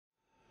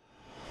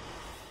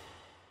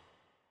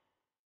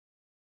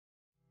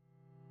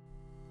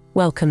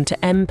Welcome to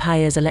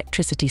M-Paya's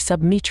electricity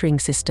submetering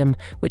system,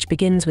 which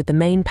begins with the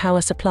main power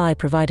supply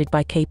provided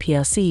by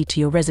KPLC to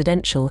your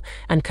residential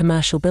and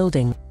commercial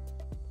building.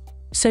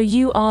 So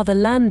you are the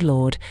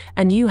landlord,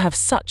 and you have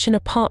such an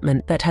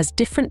apartment that has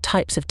different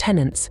types of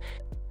tenants,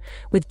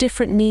 with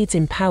different needs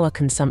in power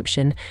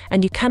consumption,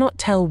 and you cannot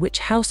tell which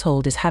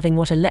household is having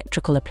what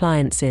electrical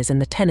appliances,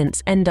 and the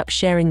tenants end up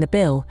sharing the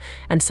bill,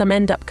 and some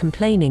end up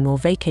complaining or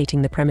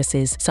vacating the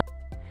premises.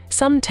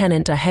 Some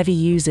tenants are heavy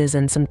users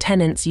and some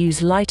tenants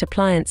use light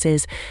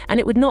appliances, and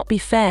it would not be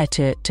fair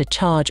to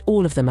charge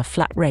all of them a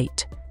flat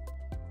rate.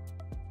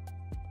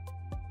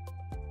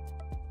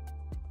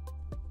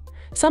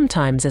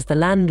 Sometimes, as the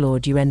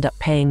landlord, you end up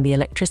paying the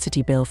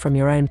electricity bill from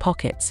your own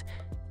pockets.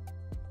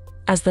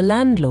 As the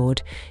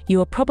landlord, you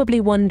are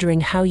probably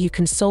wondering how you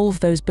can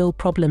solve those bill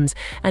problems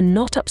and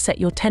not upset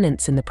your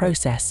tenants in the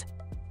process.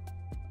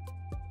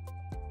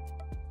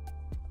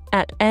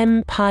 At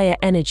M-Paya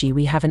Energy,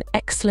 we have an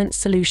excellent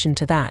solution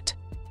to that.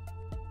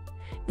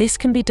 This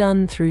can be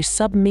done through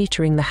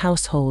submetering the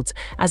households,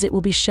 as it will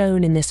be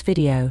shown in this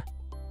video.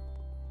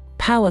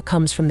 Power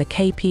comes from the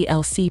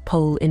KPLC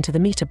pole into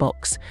the meter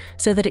box,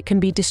 so that it can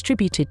be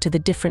distributed to the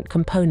different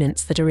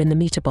components that are in the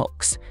meter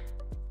box.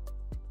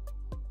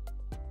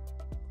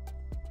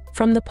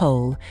 From the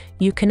pole,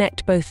 you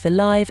connect both the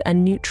live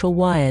and neutral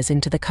wires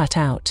into the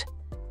cutout.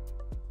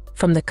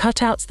 From the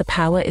cutouts, the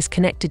power is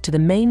connected to the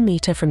main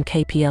meter from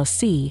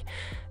KPLC.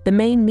 The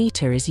main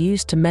meter is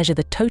used to measure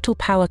the total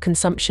power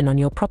consumption on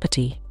your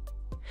property.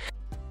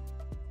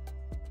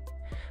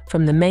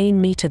 From the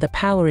main meter, the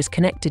power is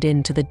connected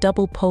into the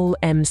double pole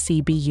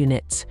MCB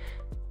units,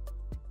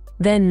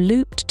 then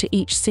looped to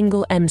each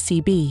single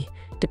MCB,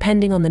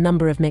 depending on the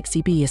number of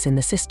MCBs in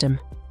the system.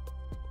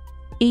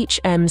 Each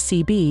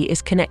MCB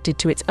is connected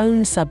to its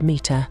own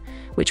submeter,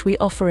 which we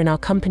offer in our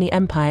company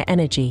M-Paya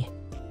Energy.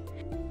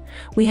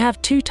 We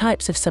have two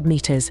types of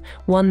submeters,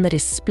 one that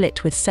is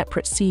split with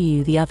separate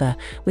CU, the other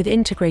with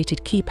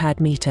integrated keypad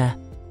meter.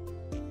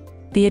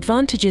 The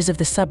advantages of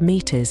the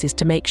submeters is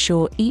to make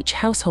sure each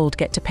household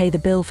get to pay the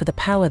bill for the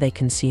power they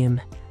consume.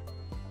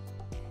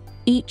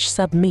 Each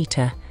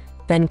submeter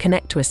then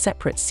connect to a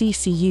separate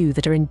CCU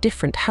that are in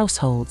different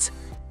households,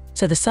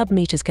 so the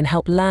submeters can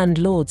help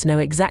landlords know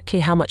exactly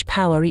how much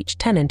power each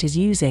tenant is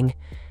using,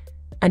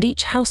 and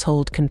each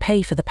household can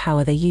pay for the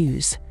power they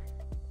use.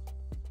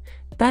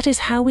 That is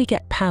how we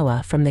get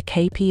power from the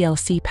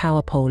KPLC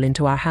power pole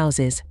into our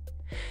houses.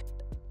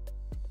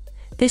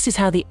 This is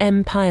how the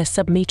M-Paya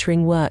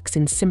submetering works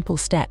in simple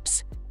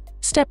steps.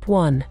 Step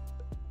 1.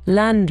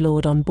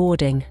 Landlord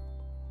onboarding.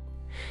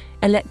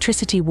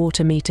 Electricity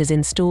water meters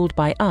installed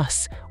by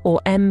us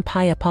or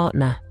M-Paya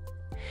partner.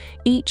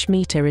 Each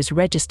meter is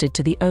registered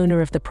to the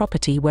owner of the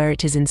property where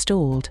it is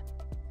installed.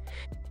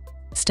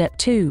 Step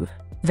 2.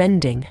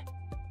 Vending.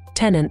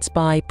 Tenants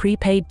buy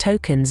prepaid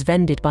tokens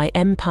vended by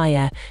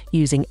M-Paya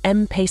using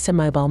M-Pesa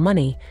mobile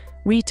money,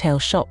 retail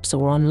shops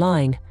or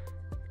online.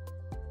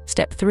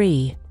 Step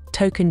 3.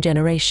 Token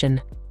generation.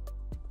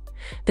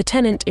 The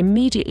tenant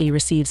immediately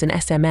receives an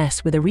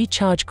SMS with a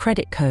recharge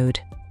credit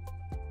code.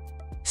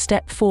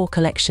 Step 4.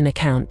 Collection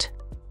account.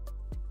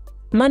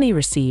 Money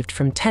received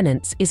from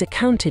tenants is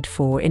accounted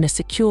for in a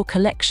secure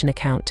collection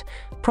account.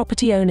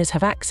 Property owners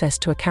have access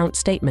to account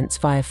statements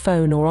via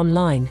phone or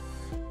online.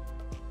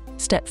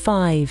 Step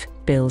 5.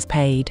 Bills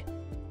paid.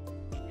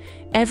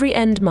 Every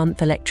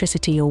end-month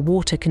electricity or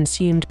water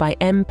consumed by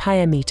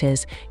M-Paya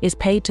meters is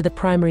paid to the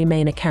primary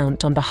main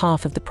account on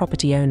behalf of the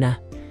property owner.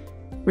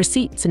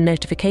 Receipts and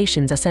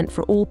notifications are sent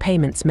for all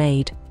payments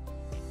made.